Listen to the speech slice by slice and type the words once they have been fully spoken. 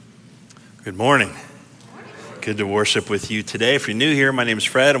Good morning. Good to worship with you today. If you're new here, my name is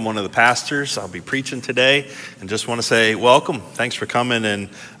Fred. I'm one of the pastors. I'll be preaching today and just want to say welcome. Thanks for coming and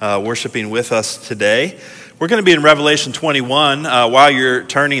worshiping with us today. We're going to be in Revelation 21. While you're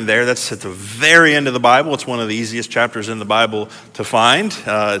turning there, that's at the very end of the Bible. It's one of the easiest chapters in the Bible to find.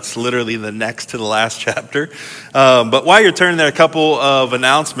 It's literally the next to the last chapter. But while you're turning there, a couple of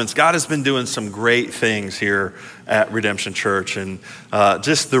announcements. God has been doing some great things here at Redemption Church, and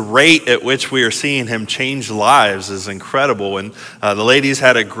just the rate at which we are seeing him change lives is incredible. And the ladies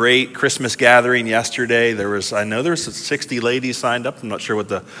had a great Christmas gathering yesterday. I know there was 60 ladies signed up. I'm not sure what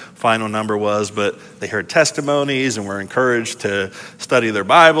the final number was, but they heard testimonies and were encouraged to study their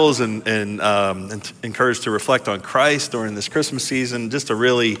Bibles and encouraged to reflect on Christ during this Christmas season. Just a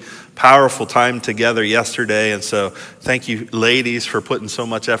really powerful time together yesterday, and so thank you, ladies, for putting so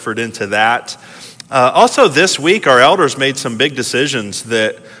much effort into that. Also this week, our elders made some big decisions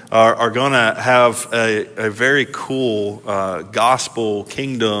that are going to have a very cool gospel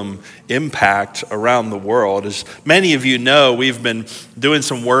kingdom impact around the world. As many of you know, we've been doing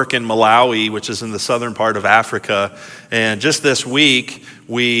some work in Malawi, which is in the southern part of Africa. And just this week,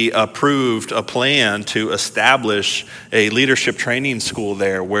 we approved a plan to establish a leadership training school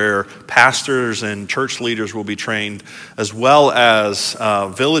there where pastors and church leaders will be trained, as well as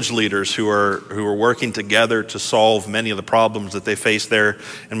village leaders who are working together to solve many of the problems that they face there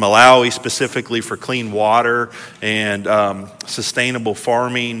in Malawi, specifically for clean water and sustainable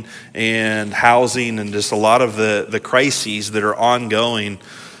farming and housing and just a lot of the crises that are ongoing.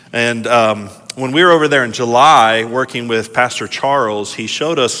 And when we were over there in July working with Pastor Charles, he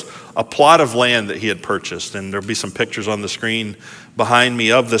showed us a plot of land that he had purchased. And there'll be some pictures on the screen behind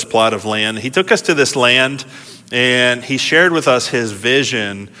me of this plot of land. He took us to this land and he shared with us his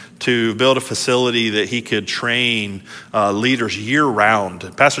vision to build a facility that he could train leaders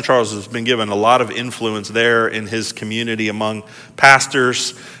year-round. Pastor Charles has been given a lot of influence there in his community among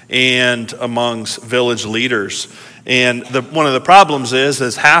pastors and amongst village leaders. And one of the problems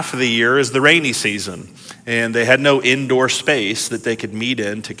is half of the year is the rainy season. And they had no indoor space that they could meet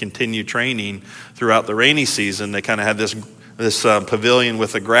in to continue training throughout the rainy season. They kind of had this pavilion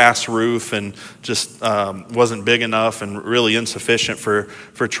with a grass roof and just wasn't big enough and really insufficient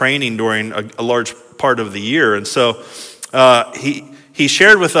for training during a large part of the year. And so he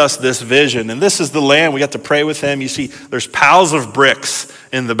shared with us this vision, and this is the land. We got to pray with him. You see, there's piles of bricks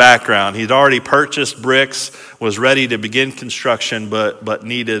in the background. He'd already purchased bricks, was ready to begin construction, but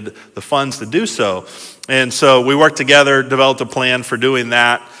needed the funds to do so. And so we worked together, developed a plan for doing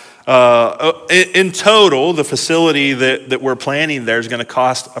that. In total, the facility that we're planning there is going to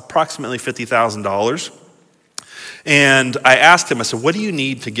cost approximately $50,000. And I asked him, I said, what do you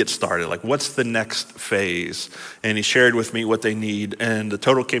need to get started? Like, what's the next phase? And he shared with me what they need, and the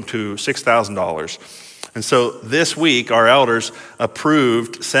total came to $6,000. And so this week, our elders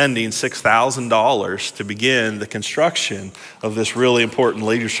approved sending $6,000 to begin the construction of this really important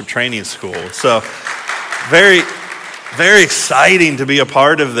leadership training school. So very, very exciting to be a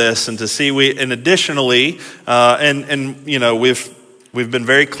part of this and to see and additionally, you know, we've been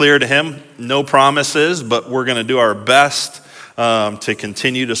very clear to him, no promises, but we're going to do our best to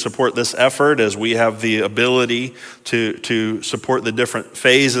continue to support this effort as we have the ability to support the different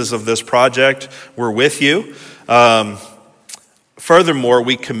phases of this project. We're with you. Furthermore,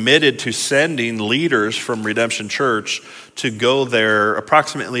 we committed to sending leaders from Redemption Church to go there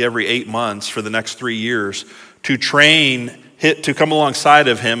approximately every 8 months for the next 3 years to to come alongside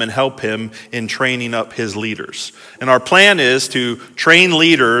of him and help him in training up his leaders. And our plan is to train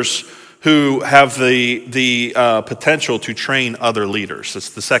leaders who have the potential to train other leaders. It's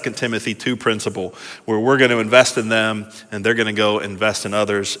the 2 Timothy 2 principle, where we're going to invest in them and they're going to go invest in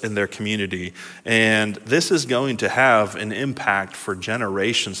others in their community. And this is going to have an impact for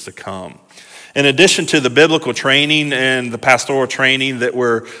generations to come. In addition to the biblical training and the pastoral training that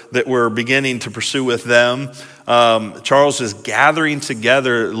we're beginning to pursue with them, Charles is gathering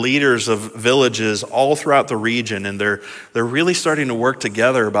together leaders of villages all throughout the region, and they're really starting to work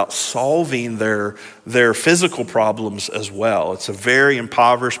together about solving their physical problems as well. It's a very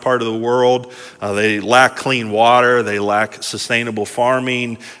impoverished part of the world. They lack clean water. They lack sustainable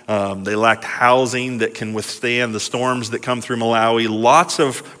farming. They lack housing that can withstand the storms that come through Malawi. Lots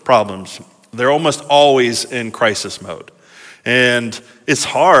of problems. They're almost always in crisis mode. And it's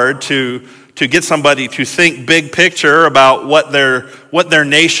hard to get somebody to think big picture about what their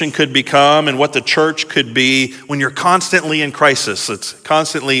nation could become and what the church could be when you're constantly in crisis. It's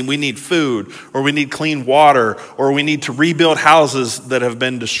constantly, we need food, or we need clean water, or we need to rebuild houses that have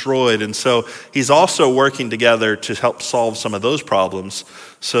been destroyed. And so he's also working together to help solve some of those problems.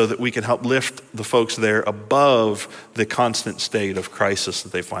 so that we can help lift the folks there above the constant state of crisis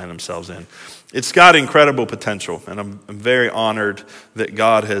that they find themselves in. It's got incredible potential, and I'm very honored that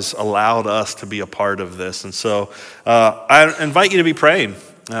God has allowed us to be a part of this. And so I invite you to be praying,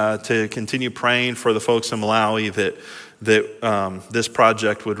 to continue praying for the folks in Malawi that this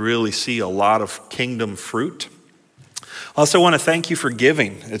project would really see a lot of kingdom fruit. I also want to thank you for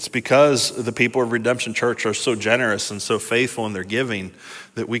giving. It's because the people of Redemption Church are so generous and so faithful in their giving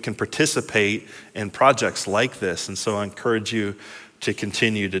that we can participate in projects like this. And so I encourage you to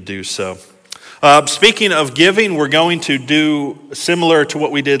continue to do so. Speaking of giving, we're going to do similar to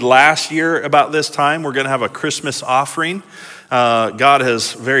what we did last year about this time. We're going to have a Christmas offering. God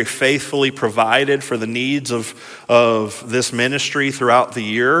has very faithfully provided for the needs of this ministry throughout the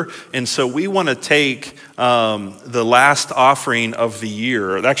year. And so we want to take the last offering of the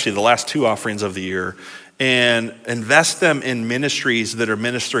year, actually the last two offerings of the year, and invest them in ministries that are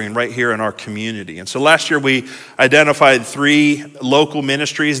ministering right here in our community. And so last year we identified 3 local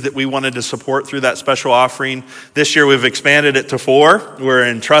ministries that we wanted to support through that special offering. This year we've expanded it to 4. We're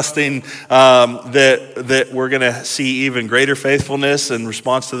entrusting that we're going to see even greater faithfulness in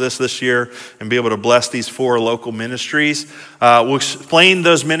response to this year and be able to bless these 4 local ministries. We'll explain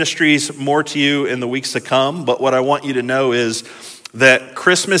those ministries more to you in the weeks to come, but what I want you to know is that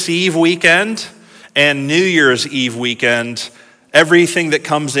Christmas Eve weekend and New Year's Eve weekend, everything that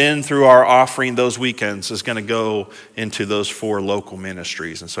comes in through our offering those weekends is going to go into those 4 local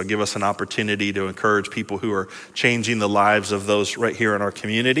ministries. And so give us an opportunity to encourage people who are changing the lives of those right here in our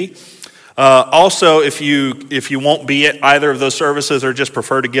community. Also, if you won't be at either of those services or just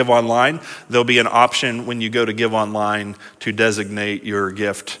prefer to give online, there'll be an option when you go to give online to designate your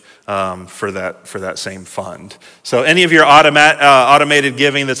gift for that same fund. So any of your automated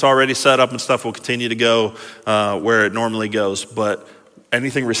giving that's already set up and stuff will continue to go where it normally goes. But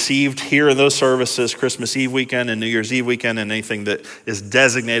anything received here in those services, Christmas Eve weekend and New Year's Eve weekend, and anything that is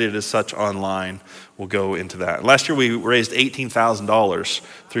designated as such online will go into that. Last year we raised $18,000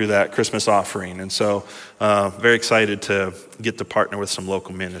 through that Christmas offering. And so very excited to get to partner with some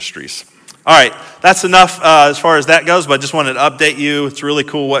local ministries. All right, that's enough as far as that goes, but I just wanted to update you. It's really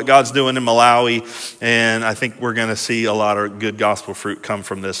cool what God's doing in Malawi, and I think we're going to see a lot of good gospel fruit come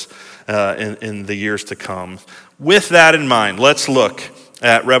from this in the years to come. With that in mind, let's look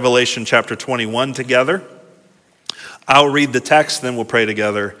at Revelation chapter 21 together. I'll read the text, then we'll pray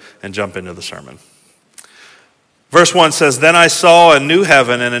together and jump into the sermon. Verse 1 says, "Then I saw a new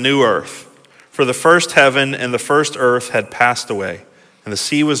heaven and a new earth, for the first heaven and the first earth had passed away, and the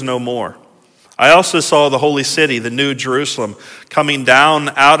sea was no more. I also saw the holy city, the new Jerusalem, coming down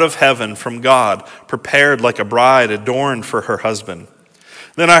out of heaven from God, prepared like a bride adorned for her husband.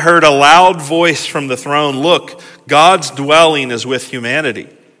 Then I heard a loud voice from the throne, 'Look, God's dwelling is with humanity,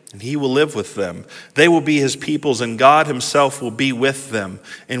 and he will live with them. They will be his peoples, and God himself will be with them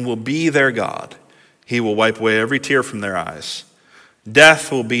and will be their God. He will wipe away every tear from their eyes.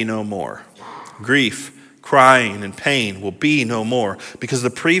 Death will be no more. Grief, crying, and pain will be no more, because the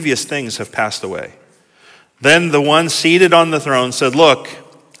previous things have passed away.' Then the one seated on the throne said, 'Look,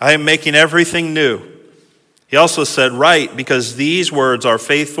 I am making everything new.' He also said, 'Write, because these words are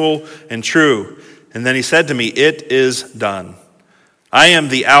faithful and true.' And then he said to me, 'It is done. I am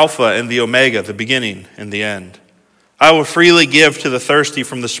the Alpha and the Omega, the beginning and the end. I will freely give to the thirsty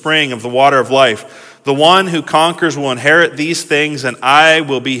from the spring of the water of life. The one who conquers will inherit these things, and I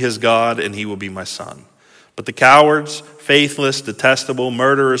will be his God, and he will be my son. But the cowards, faithless, detestable,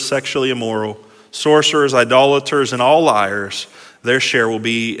 murderers, sexually immoral, sorcerers, idolaters, and all liars, their share will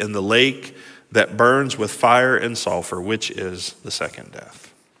be in the lake that burns with fire and sulfur, which is the second death."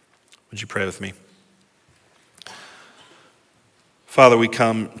 Would you pray with me? Father, we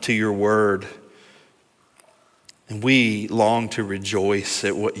come to your word, and we long to rejoice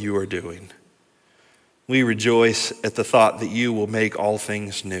at what you are doing. We rejoice at the thought that you will make all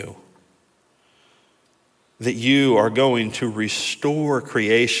things new, that you are going to restore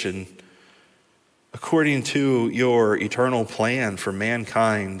creation according to your eternal plan for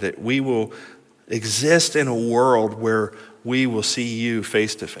mankind, that we will exist in a world where we will see you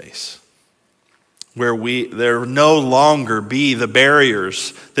face to face, where there no longer be the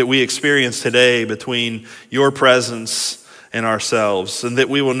barriers that we experience today between your presence and ourselves, and that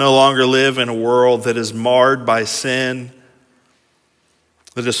we will no longer live in a world that is marred by sin,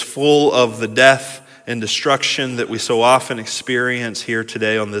 that is full of the death and destruction that we so often experience here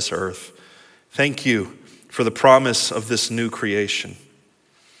today on this earth. Thank you for the promise of this new creation.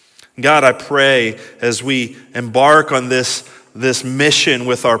 God, I pray as we embark on this this mission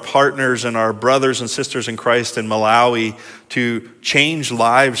with our partners and our brothers and sisters in Christ in Malawi to change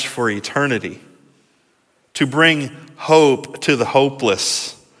lives for eternity, to bring hope to the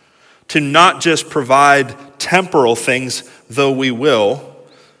hopeless, to not just provide temporal things, though we will,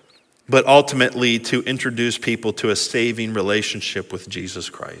 but ultimately to introduce people to a saving relationship with Jesus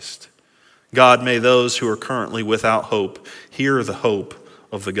Christ. God, may those who are currently without hope hear the hope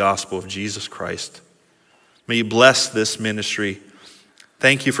of the gospel of Jesus Christ. May you bless this ministry.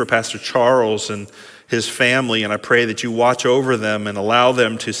 Thank you for Pastor Charles and his family, and I pray that you watch over them and allow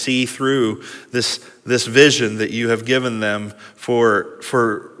them to see through this vision that you have given them for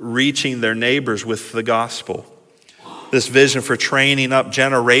reaching their neighbors with the gospel. This vision for training up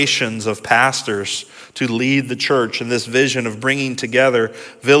generations of pastors to lead the church, and this vision of bringing together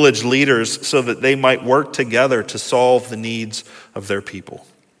village leaders so that they might work together to solve the needs of their people.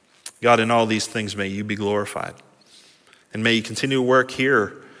 God, in all these things, may you be glorified. And may you continue to work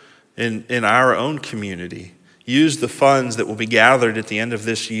here in our own community. Use the funds that will be gathered at the end of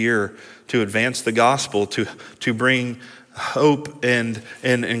this year to advance the gospel, to bring hope and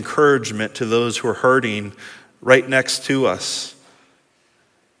encouragement to those who are hurting right next to us.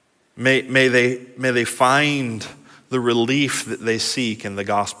 May they find the relief that they seek in the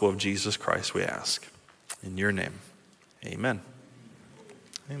gospel of Jesus Christ, we ask. In your name, amen.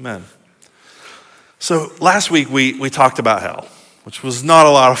 Amen. So last week we talked about hell, which was not a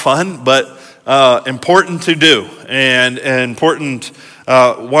lot of fun, but important to do. And important,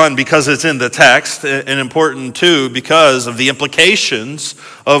 one, because it's in the text, and important, two, because of the implications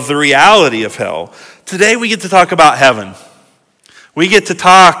of the reality of hell. Today we get to talk about heaven. We get to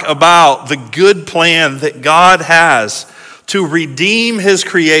talk about the good plan that God has to redeem his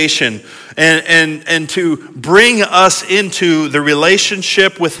creation and to bring us into the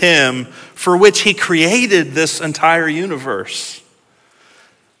relationship with him for which he created this entire universe.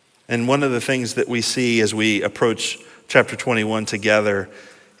 And one of the things that we see as we approach chapter 21 together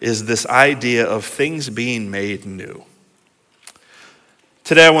is this idea of things being made new.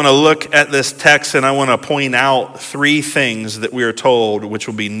 Today I want to look at this text and I want to point out three things that we are told which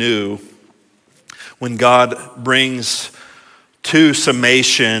will be new when God brings to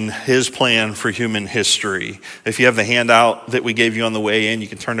summation his plan for human history. If you have the handout that we gave you on the way in, you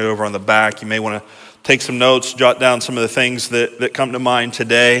can turn it over on the back. You may want to take some notes, jot down some of the things that come to mind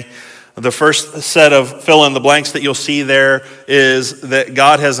today. The first set of fill in the blanks that you'll see there is that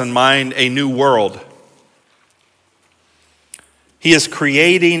God has in mind a new world. He is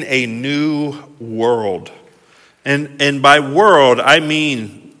creating a new world. And by world, I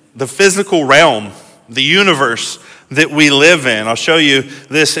mean the physical realm, the universe that we live in. I'll show you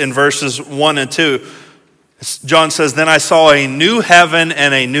this in verses 1 and 2. John says, "Then I saw a new heaven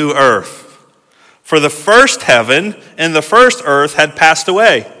and a new earth. For the first heaven and the first earth had passed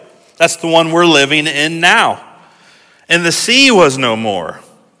away." That's the one we're living in now. "And the sea was no more.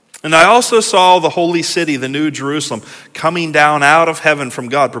 And I also saw the holy city, the new Jerusalem, coming down out of heaven from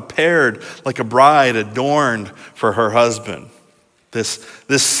God, prepared like a bride adorned for her husband." This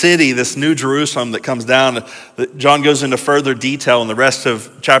city, this new Jerusalem that comes down, John goes into further detail in the rest of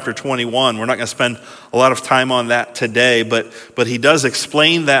chapter 21. We're not going to spend a lot of time on that today, but he does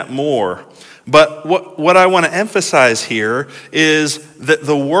explain that more. But what I want to emphasize here is that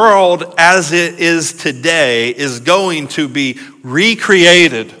the world as it is today is going to be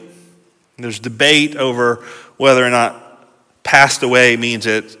recreated. There's debate over whether or not passed away means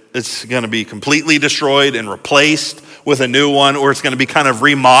it's going to be completely destroyed and replaced with a new one, or it's going to be kind of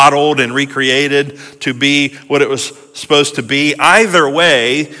remodeled and recreated to be what it was supposed to be. Either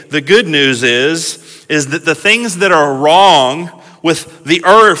way, the good news is that the things that are wrong with the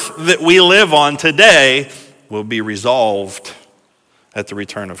earth that we live on today will be resolved at the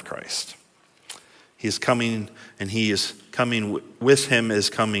return of Christ. He is coming, and he is coming, with him is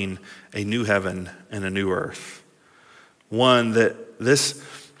coming a new heaven and a new earth. One that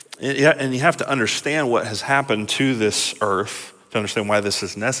and you have to understand what has happened to this earth to understand why this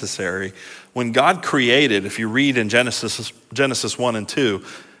is necessary. When God created, if you read in Genesis 1 and 2,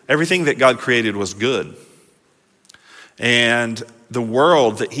 everything that God created was good. And the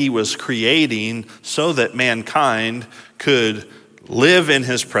world that he was creating so that mankind could live in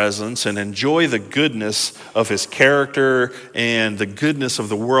his presence and enjoy the goodness of his character and the goodness of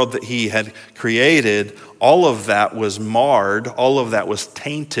the world that he had created, all of that was marred, all of that was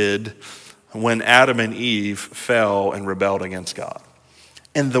tainted when Adam and Eve fell and rebelled against God.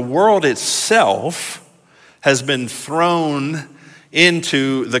 And the world itself has been thrown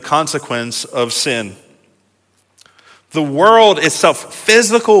into the consequence of sin. The world itself,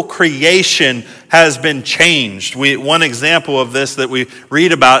 physical creation, has been changed. One example of this that we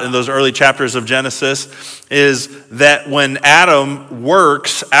read about in those early chapters of Genesis is that when Adam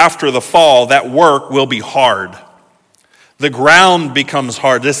works after the fall, that work will be hard. The ground becomes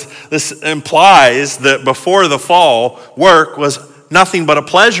hard. This implies that before the fall, work was nothing but a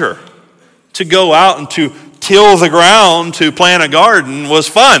pleasure. To go out and to till the ground, to plant a garden was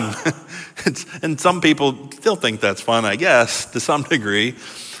fun. And some people still think that's fun, I guess, to some degree.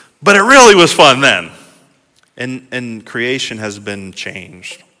 But it really was fun then. And creation has been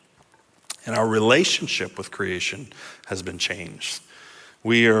changed. And our relationship with creation has been changed.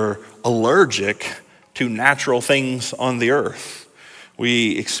 We are allergic to natural things on the earth.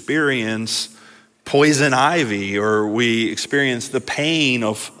 We experience poison ivy, or we experience the pain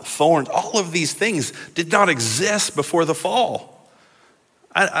of thorns. All of these things did not exist before the fall.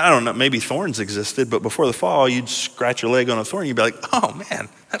 I don't know, maybe thorns existed, but before the fall, you'd scratch your leg on a thorn, you'd be like, oh man,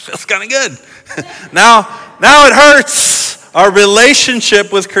 that feels kind of good. Now it hurts. Our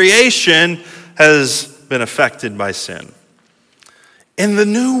relationship with creation has been affected by sin. In the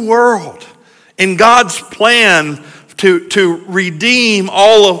new world, in God's plan to redeem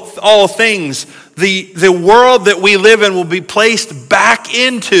all things, the world that we live in will be placed back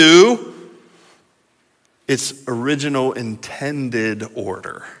into its original intended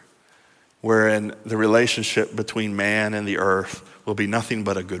order, wherein the relationship between man and the earth will be nothing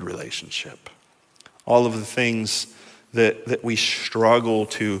but a good relationship. All of the things that we struggle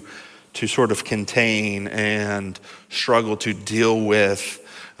to sort of contain and struggle to deal with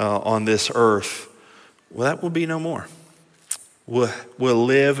on this earth, well, that will be no more. We'll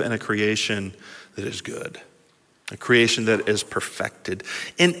live in a creation that is good. A creation that is perfected.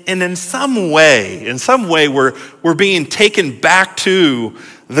 And in some way we're being taken back to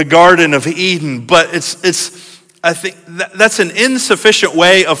the Garden of Eden, but I think that's an insufficient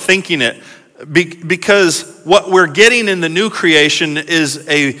way of thinking it, because what we're getting in the new creation is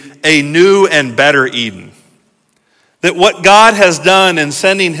a new and better Eden. That what God has done in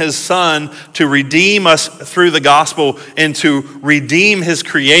sending his Son to redeem us through the gospel and to redeem his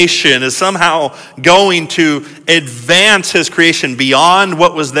creation is somehow going to advance his creation beyond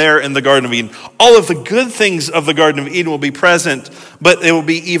what was there in the Garden of Eden. All of the good things of the Garden of Eden will be present, but it will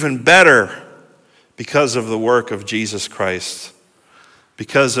be even better because of the work of Jesus Christ,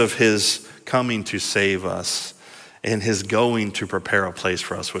 because of his coming to save us and his going to prepare a place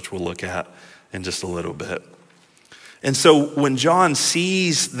for us, which we'll look at in just a little bit. And so when John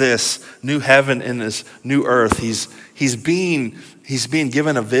sees this new heaven and this new earth, he's being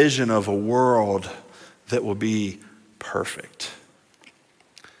given a vision of a world that will be perfect.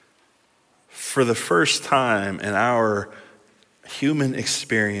 For the first time in our human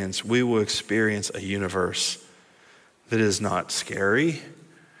experience, we will experience a universe that is not scary,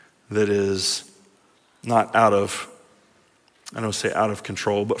 that is not out of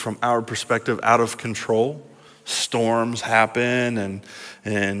control, but from our perspective, out of control. Storms happen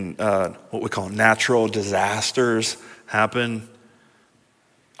and what we call natural disasters happen.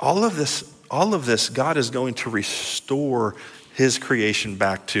 All of this, God is going to restore his creation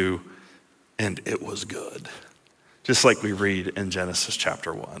back to, and it was good. Just like we read in Genesis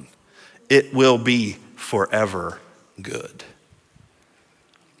chapter 1. It will be forever good.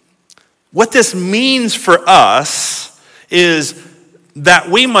 What this means for us is that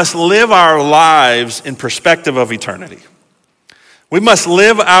we must live our lives in perspective of eternity. We must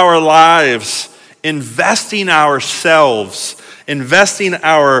live our lives investing ourselves, investing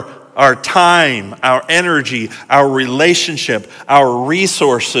our time, our energy, our relationship, our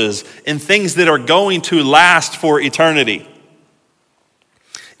resources in things that are going to last for eternity.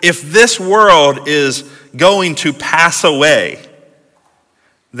 If this world is going to pass away,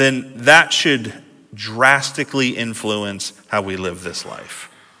 then that should drastically influence how we live this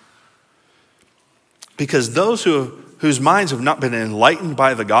life. Because those whose minds have not been enlightened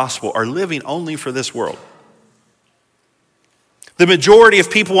by the gospel are living only for this world. The majority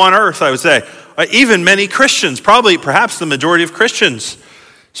of people on earth, I would say, even many Christians, perhaps the majority of Christians,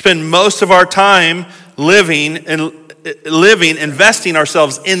 spend most of our time investing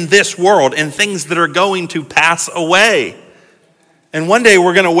ourselves in this world, in things that are going to pass away. And one day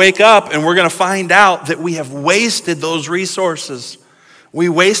we're going to wake up and we're going to find out that we have wasted those resources. We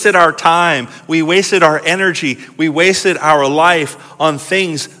wasted our time. We wasted our energy. We wasted our life on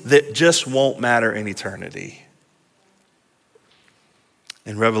things that just won't matter in eternity.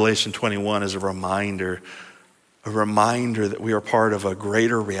 And Revelation 21 is a reminder that we are part of a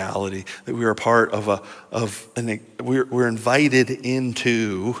greater reality, that we are part we're invited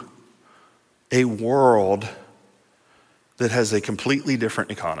into a world that has a completely different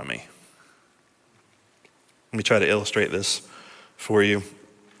economy. Let me try to illustrate this for you.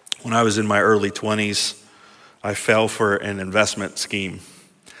 When I was in my early 20s, I fell for an investment scheme.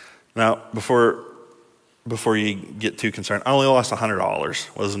 Now, before you get too concerned, I only lost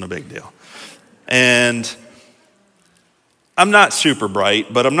 $100. Wasn't a big deal. And I'm not super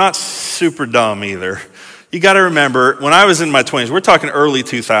bright, but I'm not super dumb either. You got to remember, when I was in my 20s, we're talking early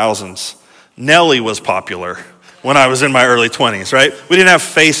 2000s, Nelly was popular when I was in my early 20s, right? We didn't have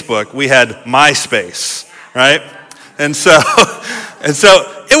Facebook. We had MySpace, right? And so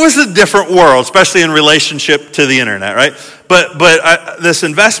it was a different world, especially in relationship to the internet, right? But this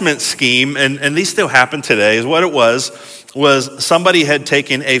investment scheme, and these still happen today, is what it was somebody had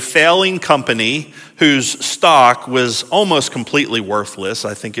taken a failing company whose stock was almost completely worthless.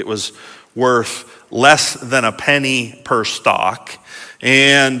 I think it was worth less than a penny per stock.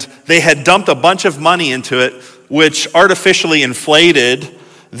 And they had dumped a bunch of money into it, which artificially inflated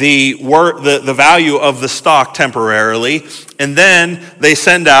the value of the stock temporarily. And then they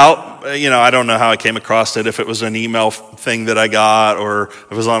send out, I don't know how I came across it, if it was an email thing that I got or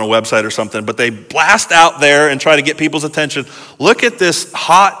if it was on a website or something, but they blast out there and try to get people's attention. Look at this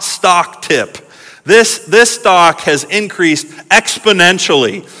hot stock tip. This stock has increased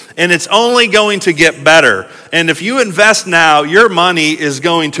exponentially, and it's only going to get better. And if you invest now, your money is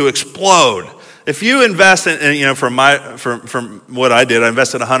going to explode. If you invest in, from what I did, I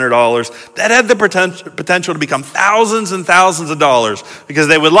invested $100. That had the potential to become thousands and thousands of dollars because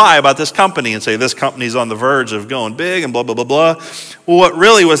they would lie about this company and say this company's on the verge of going big and blah, blah, blah, blah. Well, what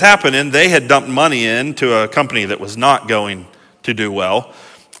really was happening, they had dumped money into a company that was not going to do well,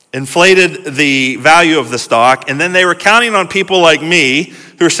 inflated the value of the stock, and then they were counting on people like me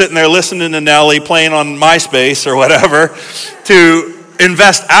who were sitting there listening to Nelly playing on MySpace or whatever to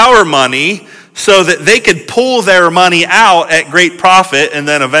invest our money so that they could pull their money out at great profit, and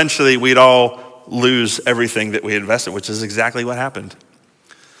then eventually we'd all lose everything that we invested, which is exactly what happened.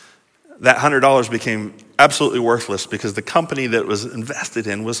 That $100 became absolutely worthless because the company that was invested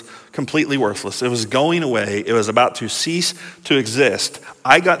in was completely worthless. It was going away. It was about to cease to exist.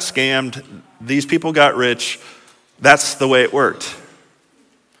 I got scammed. These people got rich. That's the way it worked.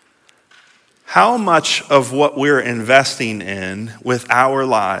 How much of what we're investing in with our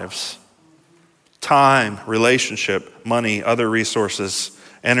lives, time, relationship, money, other resources,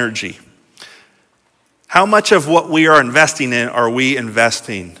 energy, how much of what we are investing in are we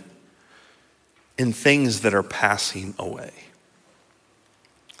investing in things that are passing away?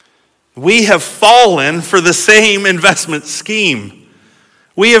 We have fallen for the same investment scheme.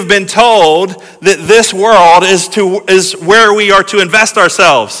 We have been told that this world is where we are to invest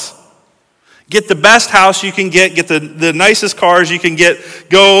ourselves. Get the best house you can get the nicest cars you can get,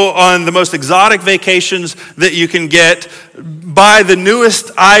 go on the most exotic vacations that you can get, buy the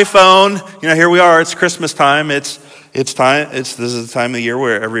newest iPhone. Here we are, it's Christmas time. This is the time of the year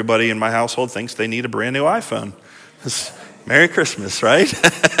where everybody in my household thinks they need a brand new iPhone. Merry Christmas, right?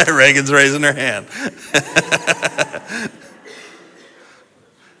 Reagan's raising her hand.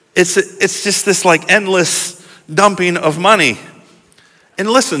 It's just this endless dumping of money. And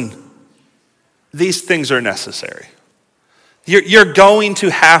listen, these things are necessary. You're going to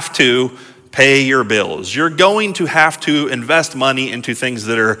have to pay your bills. You're going to have to invest money into things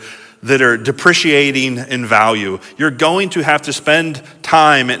that are depreciating in value. You're going to have to spend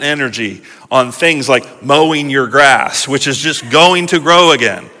time and energy on things like mowing your grass, which is just going to grow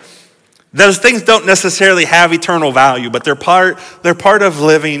again. Those things don't necessarily have eternal value, but they're part of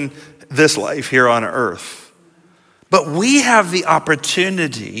living this life here on earth. But we have the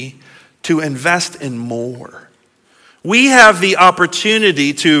opportunity to invest in more. We have the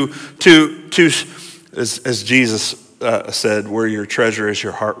opportunity to as Jesus said, where your treasure is,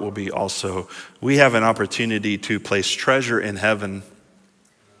 your heart will be also. We have an opportunity to place treasure in heaven.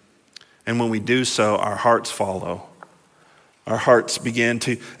 And when we do so, our hearts follow. Our hearts begin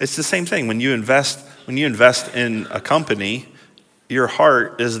to, it's the same thing. When you invest in a company, your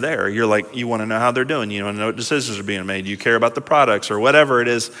heart is there. You're like, you want to know how they're doing. You want to know what decisions are being made. You care about the products or whatever it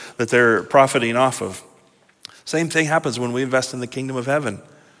is that they're profiting off of. Same thing happens when we invest in the kingdom of heaven.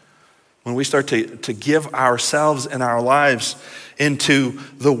 When we start to give ourselves and our lives into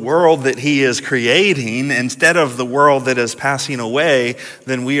the world that he is creating instead of the world that is passing away,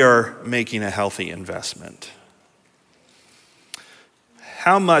 then we are making a healthy investment.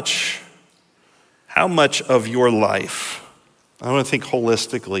 How much of your life, I want to think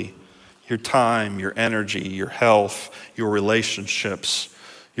holistically, your time, your energy, your health, your relationships,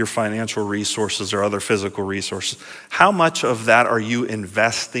 your financial resources or other physical resources, how much of that are you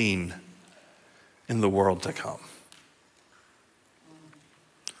investing in the world to come?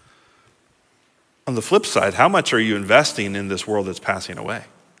 On the flip side, how much are you investing in this world that's passing away?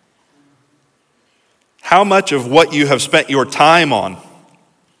 How much of what you have spent your time on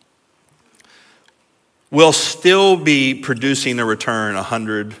will still be producing a return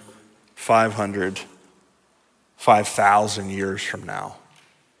 100, 500, 5,000 years from now?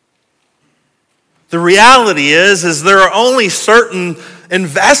 The reality is there are only certain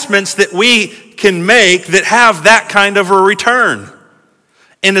investments that we can make that have that kind of a return.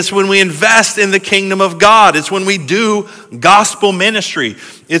 And it's when we invest in the kingdom of God. It's when we do gospel ministry.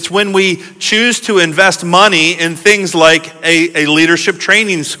 It's when we choose to invest money in things like a leadership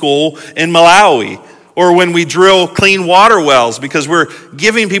training school in Malawi, or when we drill clean water wells because we're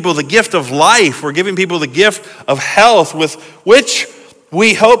giving people the gift of life. We're giving people the gift of health with which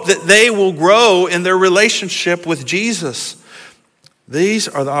we hope that they will grow in their relationship with Jesus. These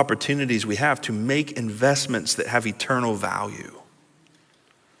are the opportunities we have to make investments that have eternal value.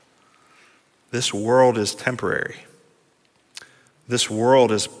 This world is temporary. This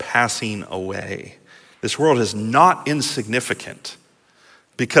world is passing away. This world is not insignificant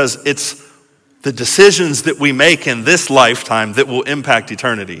because it's the decisions that we make in this lifetime that will impact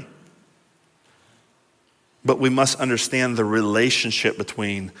eternity. But we must understand the relationship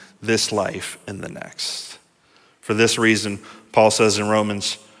between this life and the next. For this reason, Paul says in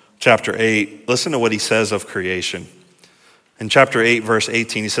Romans chapter 8, listen to what he says of creation. In chapter 8, verse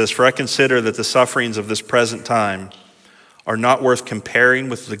 18, he says, "For I consider that the sufferings of this present time are not worth comparing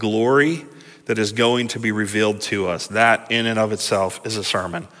with the glory that is going to be revealed to us." That in and of itself is a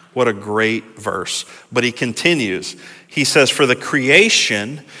sermon. What a great verse. But he continues. He says, "For the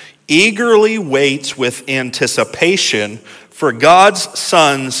creation eagerly waits with anticipation for God's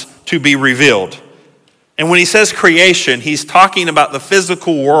sons to be revealed." And when he says creation, he's talking about the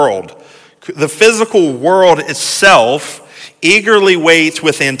physical world. The physical world itself eagerly waits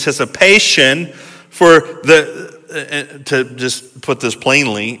with anticipation to just put this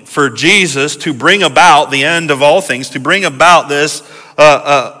plainly, for Jesus to bring about the end of all things, to bring about this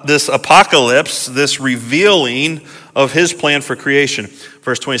apocalypse, this revealing of his plan for creation.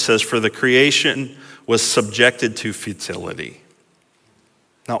 Verse 20 says, "For the creation was subjected to futility,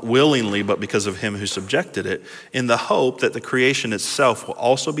 not willingly, but because of him who subjected it, in the hope that the creation itself will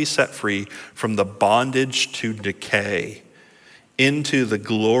also be set free from the bondage to decay into the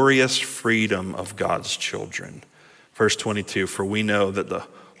glorious freedom of God's children." Verse 22, "For we know that the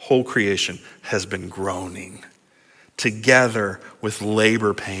whole creation has been groaning together with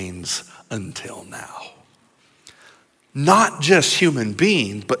labor pains until now." Not just human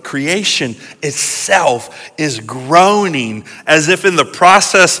beings, but creation itself is groaning as if in the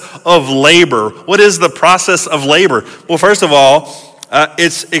process of labor. What is the process of labor? Well, first of all,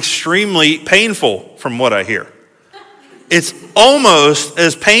 it's extremely painful from what I hear. It's almost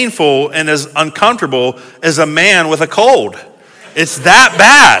as painful and as uncomfortable as a man with a cold. It's that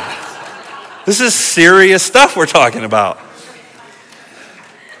bad. This is serious stuff we're talking about.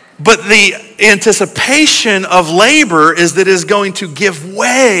 But the anticipation of labor is that it is going to give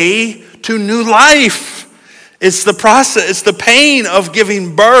way to new life. It's the process, it's the pain of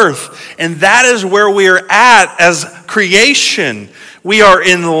giving birth. And that is where we are at as creation. We are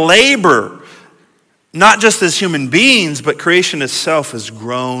in labor. Not just as human beings, but creation itself is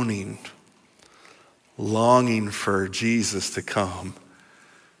groaning, longing for Jesus to come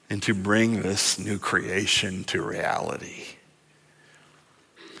and to bring this new creation to reality.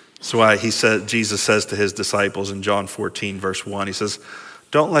 So why Jesus says to his disciples in John 14, verse 1, he says,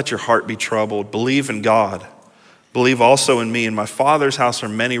 "Don't let your heart be troubled. Believe in God. Believe also in me. In my Father's house are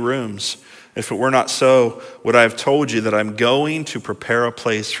many rooms. If it were not so, would I have told you that I'm going to prepare a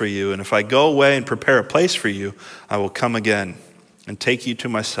place for you? And if I go away and prepare a place for you, I will come again and take you to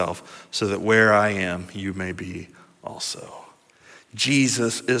myself, so that where I am, you may be also."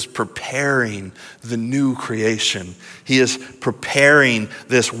 Jesus is preparing the new creation. He is preparing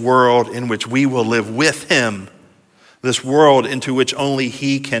this world in which we will live with him, this world into which only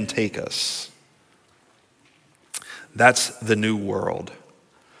he can take us. That's the new world.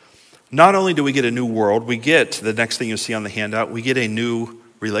 Not only do we get a new world, we get, the next thing you'll see on the handout, we get a new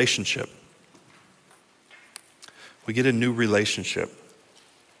relationship. We get a new relationship.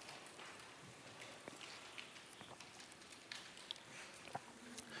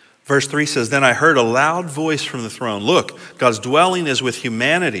 Verse 3 says, "Then I heard a loud voice from the throne. Look, God's dwelling is with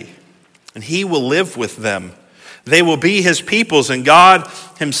humanity, and he will live with them. They will be his peoples, and God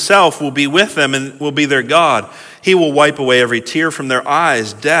himself will be with them and will be their God. He will wipe away every tear from their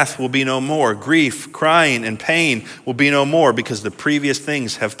eyes. Death will be no more. Grief, crying, and pain will be no more, because the previous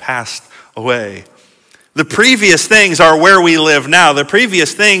things have passed away." The previous things are where we live now. The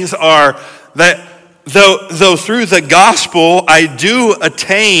previous things are that though through the gospel I do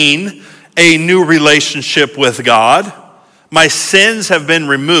attain a new relationship with God, my sins have been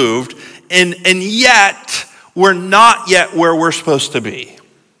removed, and yet we're not yet where we're supposed to be.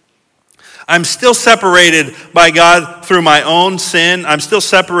 I'm still separated by God through my own sin. I'm still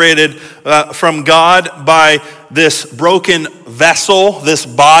separated from God by this broken vessel, this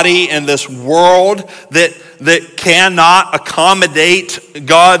body, and this world that cannot accommodate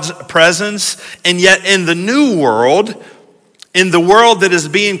God's presence. And yet in the new world, in the world that is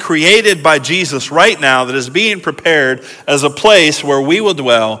being created by Jesus right now, that is being prepared as a place where we will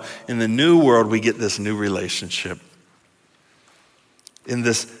dwell, in the new world we get this new relationship. In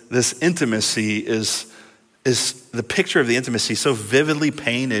this intimacy is the picture of the intimacy so vividly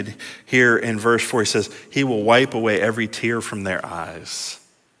painted here in verse 4. He says, he will wipe away every tear from their eyes.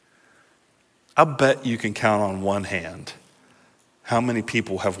 I'll bet you can count on one hand how many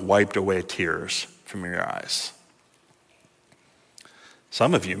people have wiped away tears from your eyes.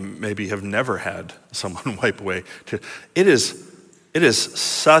 Some of you maybe have never had someone wipe away tears. It is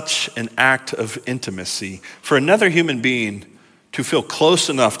such an act of intimacy for another human being to feel close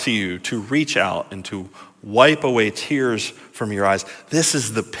enough to you to reach out and to wipe away tears from your eyes. This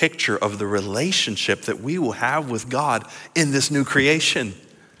is the picture of the relationship that we will have with God in this new creation.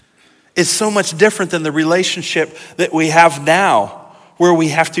 It's so much different than the relationship that we have now, where we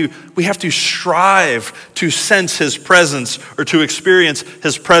have to strive to sense his presence or to experience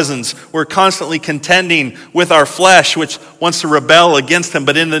his presence. We're constantly contending with our flesh, which wants to rebel against him.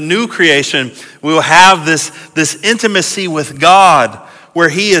 But in the new creation, we will have this intimacy with God, where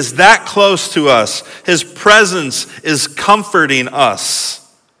he is that close to us. His presence is comforting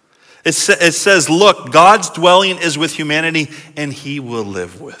us. It says, look, God's dwelling is with humanity, and he will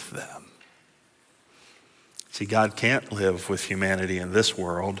live with them. See, God can't live with humanity in this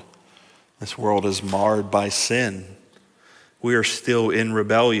world. This world is marred by sin. We are still in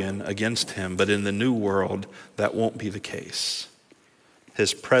rebellion against him, but in the new world, that won't be the case.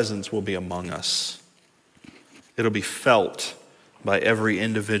 His presence will be among us. It'll be felt by every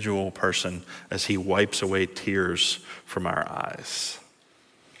individual person as he wipes away tears from our eyes.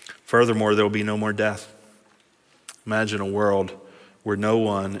 Furthermore, there will be no more death. Imagine a world where no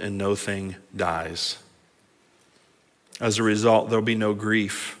one and no thing dies. As a result, there'll be no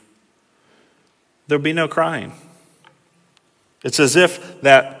grief. There'll be no crying. It's as if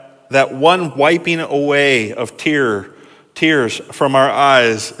that one wiping away of tears from our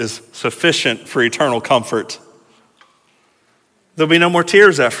eyes is sufficient for eternal comfort. There'll be no more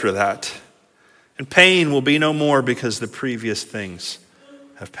tears after that. And pain will be no more because the previous things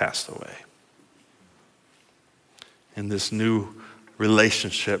have passed away. In this new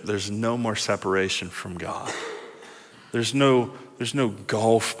relationship, there's no more separation from God. There's no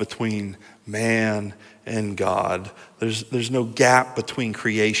gulf between man and God. There's no gap between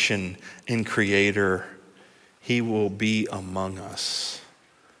creation and creator. He will be among us.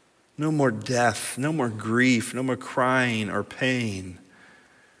 No more death, no more grief, no more crying or pain.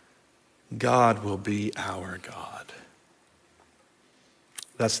 God will be our God.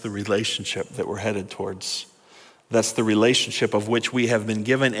 That's the relationship that we're headed towards. That's the relationship of which we have been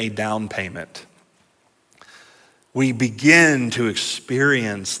given a down payment. We begin to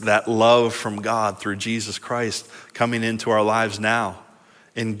experience that love from God through Jesus Christ coming into our lives now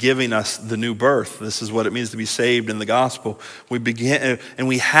and giving us the new birth. This is what it means to be saved in the gospel. We begin, and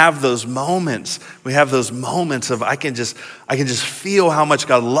we have those moments. We have those moments of I can just feel how much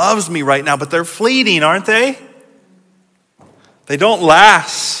God loves me right now, but they're fleeting, aren't they? They don't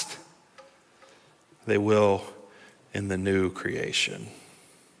last. They will in the new creation.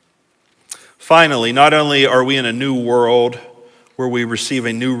 Finally, not only are we in a new world where we receive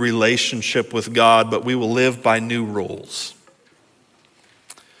a new relationship with God, but we will live by new rules.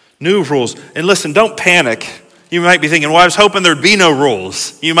 New rules. And listen, don't panic. You might be thinking, well, I was hoping there'd be no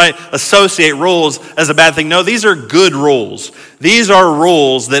rules. You might associate rules as a bad thing. No, these are good rules. These are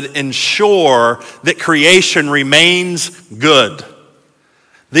rules that ensure that creation remains good.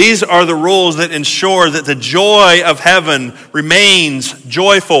 These are the rules that ensure that the joy of heaven remains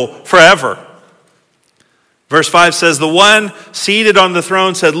joyful forever. Verse 5 says, the one seated on the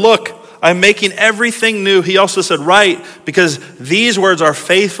throne said, look, I'm making everything new. He also said, right, because these words are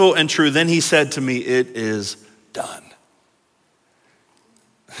faithful and true. Then he said to me, it is done.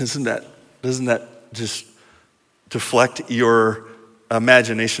 Doesn't that just deflect your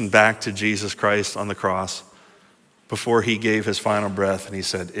imagination back to Jesus Christ on the cross before he gave his final breath and he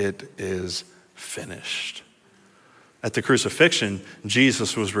said, it is finished. At the crucifixion,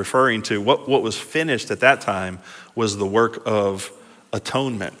 Jesus was referring to what was finished at that time was the work of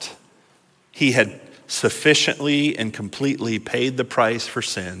atonement. He had sufficiently and completely paid the price for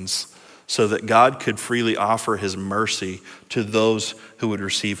sins so that God could freely offer his mercy to those who would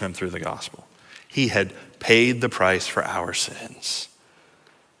receive him through the gospel. He had paid the price for our sins.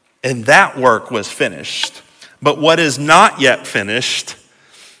 And that work was finished. But what is not yet finished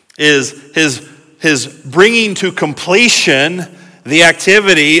is his bringing to completion the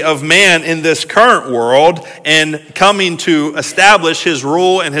activity of man in this current world and coming to establish his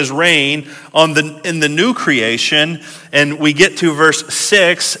rule and his reign in the new creation. And we get to verse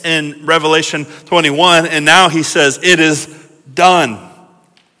 6 in Revelation 21, and now he says, "It is done.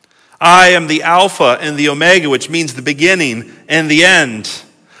 I am the Alpha and the Omega," which means the beginning and the end.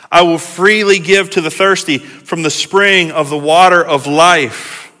 "I will freely give to the thirsty from the spring of the water of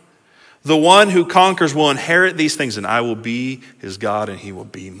life. The one who conquers will inherit these things, and I will be his God, and he will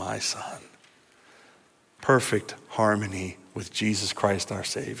be my son." Perfect harmony with Jesus Christ, our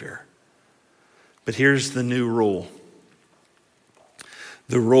Savior. But here's the new rule.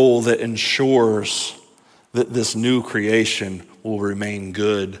 The rule that ensures that this new creation will remain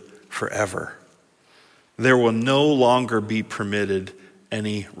good forever. There will no longer be permitted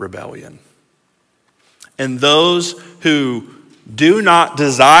any rebellion. And those who do not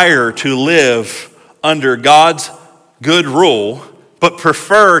desire to live under God's good rule, but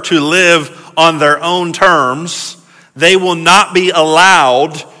prefer to live on their own terms, they will not be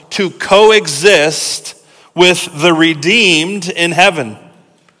allowed to coexist with the redeemed in heaven.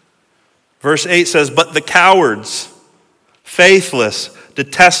 Verse 8 says, "But the cowards, faithless,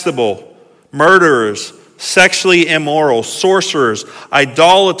 detestable, murderers, sexually immoral, sorcerers,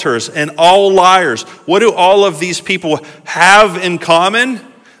 idolaters, and all liars." What do all of these people have in common?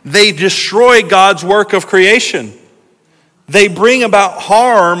 They destroy God's work of creation. They bring about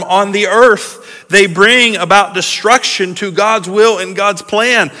harm on the earth. They bring about destruction to God's will and God's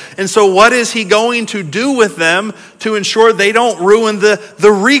plan. And so what is he going to do with them to ensure they don't ruin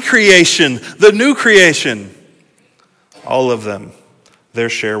the recreation, the new creation? All of them. Their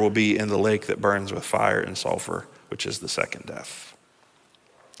share will be in the lake that burns with fire and sulfur, which is the second death.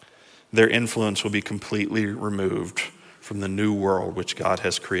 Their influence will be completely removed from the new world which God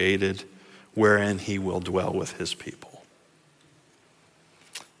has created, wherein he will dwell with his people.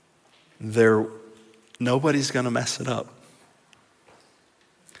 Nobody's going to mess it up.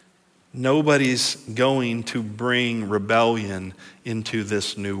 Nobody's going to bring rebellion into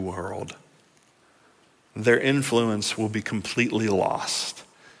this new world. Their influence will be completely lost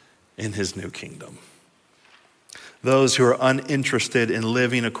in his new kingdom. Those who are uninterested in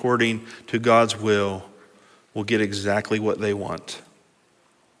living according to God's will get exactly what they want.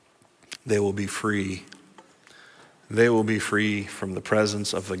 They will be free. They will be free from the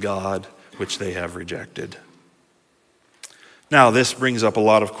presence of the God which they have rejected. Now, this brings up a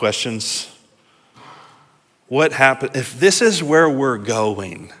lot of questions. What happens if this is where we're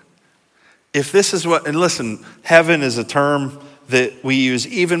going? If this is what, and listen, heaven is a term that we use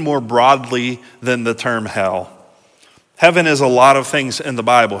even more broadly than the term hell. Heaven is a lot of things in the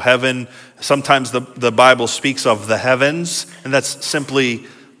Bible. Heaven, sometimes the Bible speaks of the heavens, and that's simply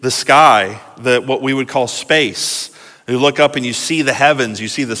the sky, what we would call space. You look up and you see the heavens, you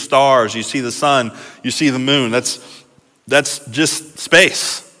see the stars, you see the sun, you see the moon. That's just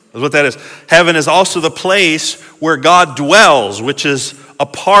space. That's what that is. Heaven is also the place where God dwells, which is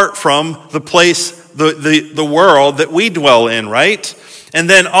apart from the place, the world that we dwell in, right? And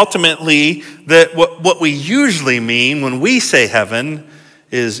then ultimately, that what we usually mean when we say heaven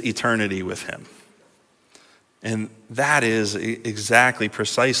is eternity with him. And that is exactly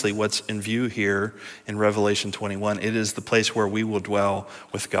precisely what's in view here in Revelation 21. It is the place where we will dwell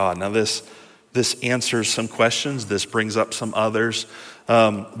with God. Now this answers some questions. This brings up some others.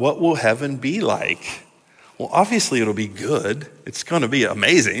 What will heaven be like? Well, obviously it'll be good. It's going to be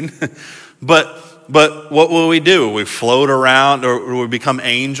amazing. But what will we do? We float around, or we become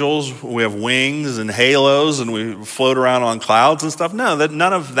angels? We have wings and halos, and we float around on clouds and stuff? No,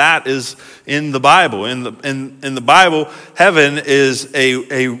 none of that is in the Bible. In the Bible, heaven is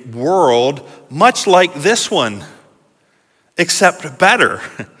a world much like this one, except better.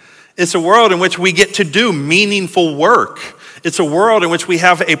 It's a world in which we get to do meaningful work. It's a world in which we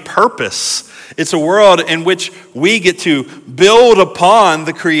have a purpose. It's a world in which we get to build upon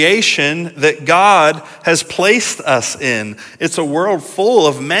the creation that God has placed us in. It's a world full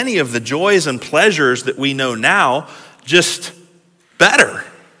of many of the joys and pleasures that we know now, just better.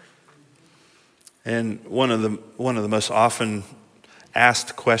 And one of the most often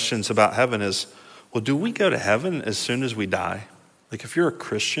asked questions about heaven is, well, do we go to heaven as soon as we die? Like if you're a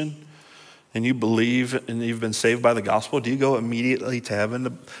Christian and you believe and you've been saved by the gospel, do you go immediately to heaven?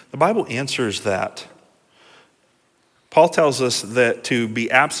 The Bible answers that Paul tells us that to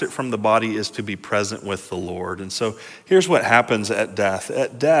be absent from the body is to be present with the Lord. And so here's what happens at death.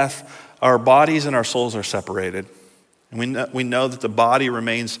 At death, our bodies and our souls are separated. And we know that the body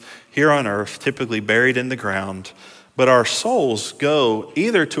remains here on earth, typically buried in the ground, but our souls go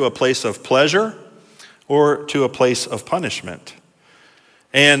either to a place of pleasure or to a place of punishment.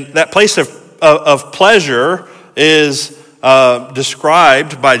 And that place of pleasure is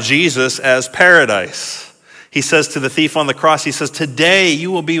described by Jesus as paradise. He says to the thief on the cross, he says, "Today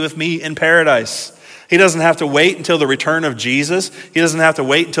you will be with me in paradise." He doesn't have to wait until the return of Jesus. He doesn't have to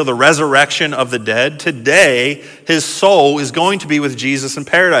wait until the resurrection of the dead. Today, his soul is going to be with Jesus in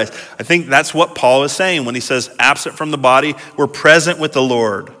paradise. I think that's what Paul is saying when he says, absent from the body, we're present with the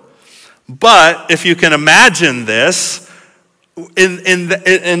Lord. But if you can imagine this, in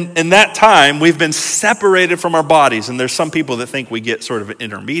that time, we've been separated from our bodies. And there's some people that think we get sort of an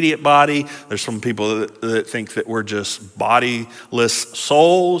intermediate body. There's some people that think that we're just bodiless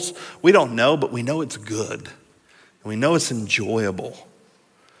souls. We don't know, but we know it's good. And we know it's enjoyable.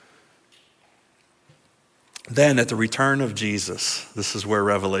 Then at the return of Jesus, this is where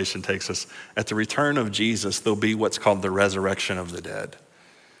Revelation takes us. At the return of Jesus, there'll be what's called the resurrection of the dead.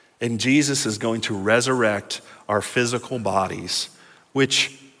 And Jesus is going to resurrect our physical bodies,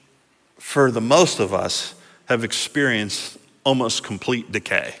 which for the most of us have experienced almost complete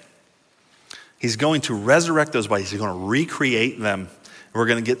decay. He's going to resurrect those bodies. He's going to recreate them. And we're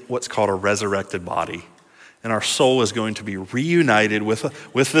going to get what's called a resurrected body. And our soul is going to be reunited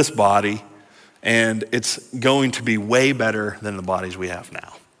with this body. And it's going to be way better than the bodies we have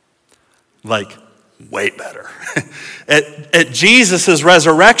now. Like, way better. At Jesus'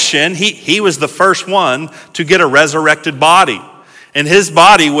 resurrection, he was the first one to get a resurrected body. And his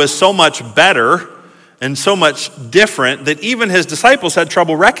body was so much better and so much different that even his disciples had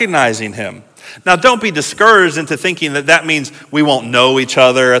trouble recognizing him. Now, don't be discouraged into thinking that means we won't know each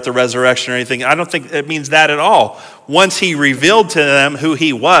other at the resurrection or anything. I don't think it means that at all. Once he revealed to them who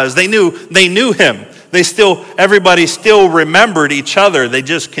he was, they knew him. Everybody still remembered each other. They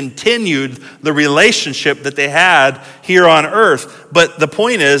just continued the relationship that they had here on earth. But the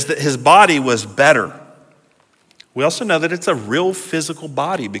point is that his body was better. We also know that it's a real physical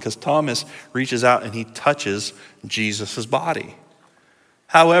body because Thomas reaches out and he touches Jesus' body.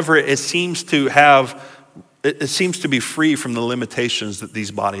 However, it seems to be free from the limitations that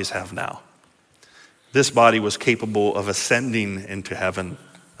these bodies have now. This body was capable of ascending into heaven.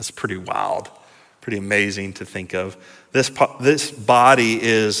 That's pretty wild, pretty amazing to think of. This body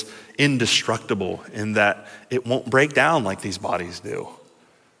is indestructible in that it won't break down like these bodies do.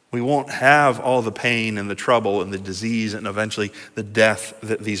 We won't have all the pain and the trouble and the disease and eventually the death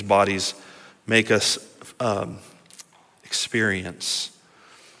that these bodies make us experience.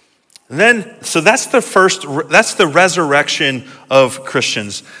 And then, so that's the resurrection of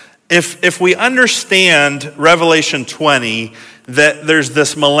Christians. If we understand Revelation 20, that there's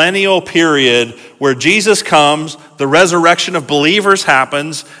this millennial period where Jesus comes, the resurrection of believers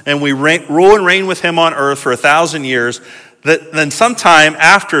happens, and we rule and reign with him on earth for 1,000 years, then sometime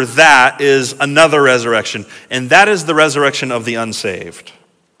after that is another resurrection, and that is the resurrection of the unsaved.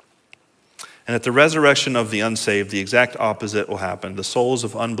 And at the resurrection of the unsaved, the exact opposite will happen. The souls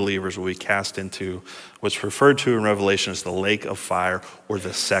of unbelievers will be cast into what's referred to in Revelation as the lake of fire or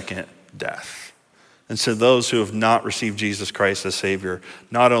the second death. And so those who have not received Jesus Christ as Savior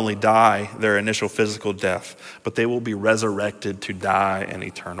not only die their initial physical death, but they will be resurrected to die an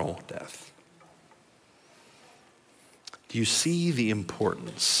eternal death. Do you see the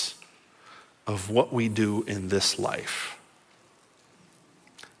importance of what we do in this life?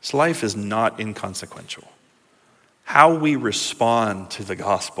 This life is not inconsequential. How we respond to the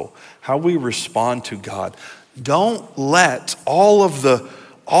gospel, how we respond to God. Don't let all of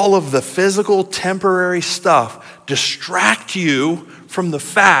the physical, temporary stuff distract you from the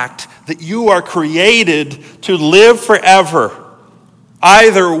fact that you are created to live forever,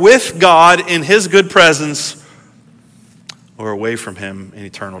 either with God in his good presence or away from him in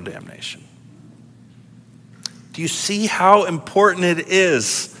eternal damnation. Do you see how important it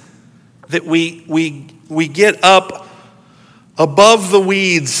is that we get up above the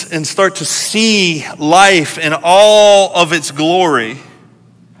weeds and start to see life in all of its glory?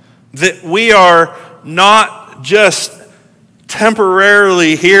 That we are not just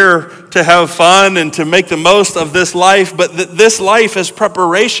temporarily here to have fun and to make the most of this life, but that this life is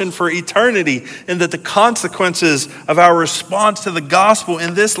preparation for eternity, and that the consequences of our response to the gospel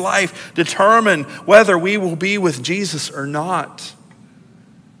in this life determine whether we will be with Jesus or not.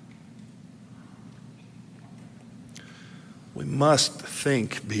 We must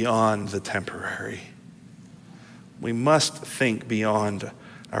think beyond the temporary. We must think beyond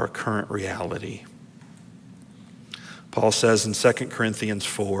our current reality. Paul says in 2 Corinthians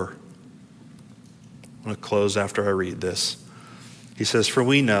 4, I'm going to close after I read this. He says, "For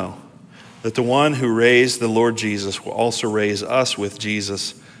we know that the one who raised the Lord Jesus will also raise us with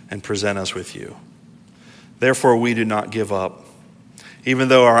Jesus and present us with you. Therefore, we do not give up. Even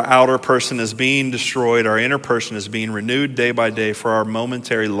though our outer person is being destroyed, our inner person is being renewed day by day, for our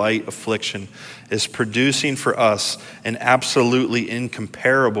momentary light affliction is producing for us an absolutely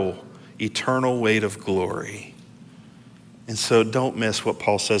incomparable eternal weight of glory." And so don't miss what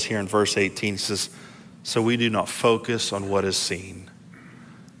Paul says here in verse 18. He says, "So we do not focus on what is seen,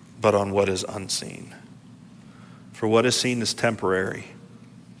 but on what is unseen. For what is seen is temporary,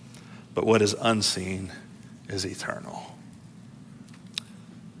 but what is unseen is eternal."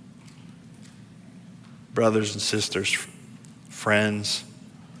 Brothers and sisters, friends,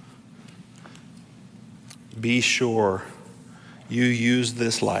 be sure you use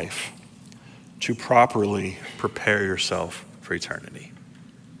this life to properly prepare yourself for eternity.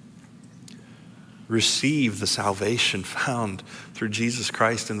 Receive the salvation found through Jesus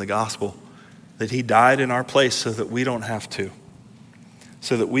Christ in the gospel, that he died in our place so that we don't have to,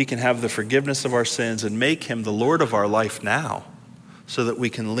 so that we can have the forgiveness of our sins and make him the Lord of our life now, so that we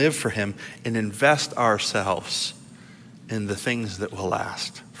can live for him and invest ourselves in the things that will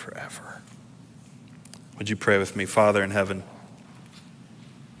last forever. Would you pray with me? Father in heaven,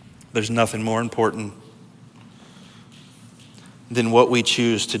 there's nothing more important than what we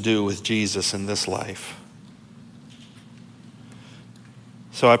choose to do with Jesus in this life.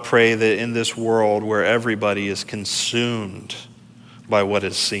 So I pray that in this world where everybody is consumed by what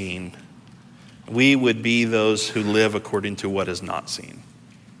is seen, we would be those who live according to what is not seen.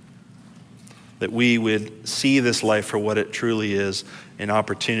 That we would see this life for what it truly is, an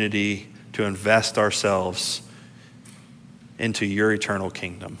opportunity to invest ourselves into your eternal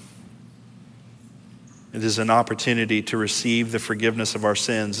kingdom. It is an opportunity to receive the forgiveness of our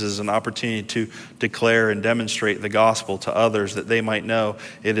sins. It is an opportunity to declare and demonstrate the gospel to others that they might know.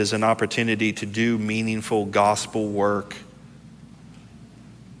 It is an opportunity to do meaningful gospel work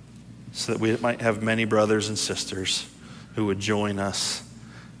so that we might have many brothers and sisters who would join us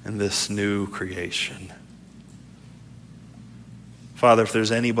in this new creation. Father, if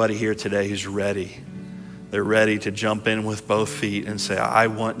there's anybody here today who's ready, they're ready to jump in with both feet and say, "I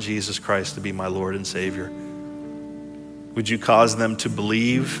want Jesus Christ to be my Lord and Savior," would you cause them to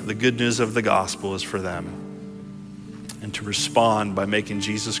believe the good news of the gospel is for them, and to respond by making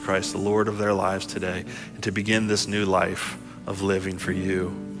Jesus Christ the Lord of their lives today, and to begin this new life of living for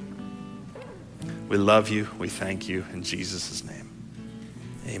you? We love you. We thank you in Jesus' name.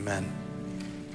 Amen.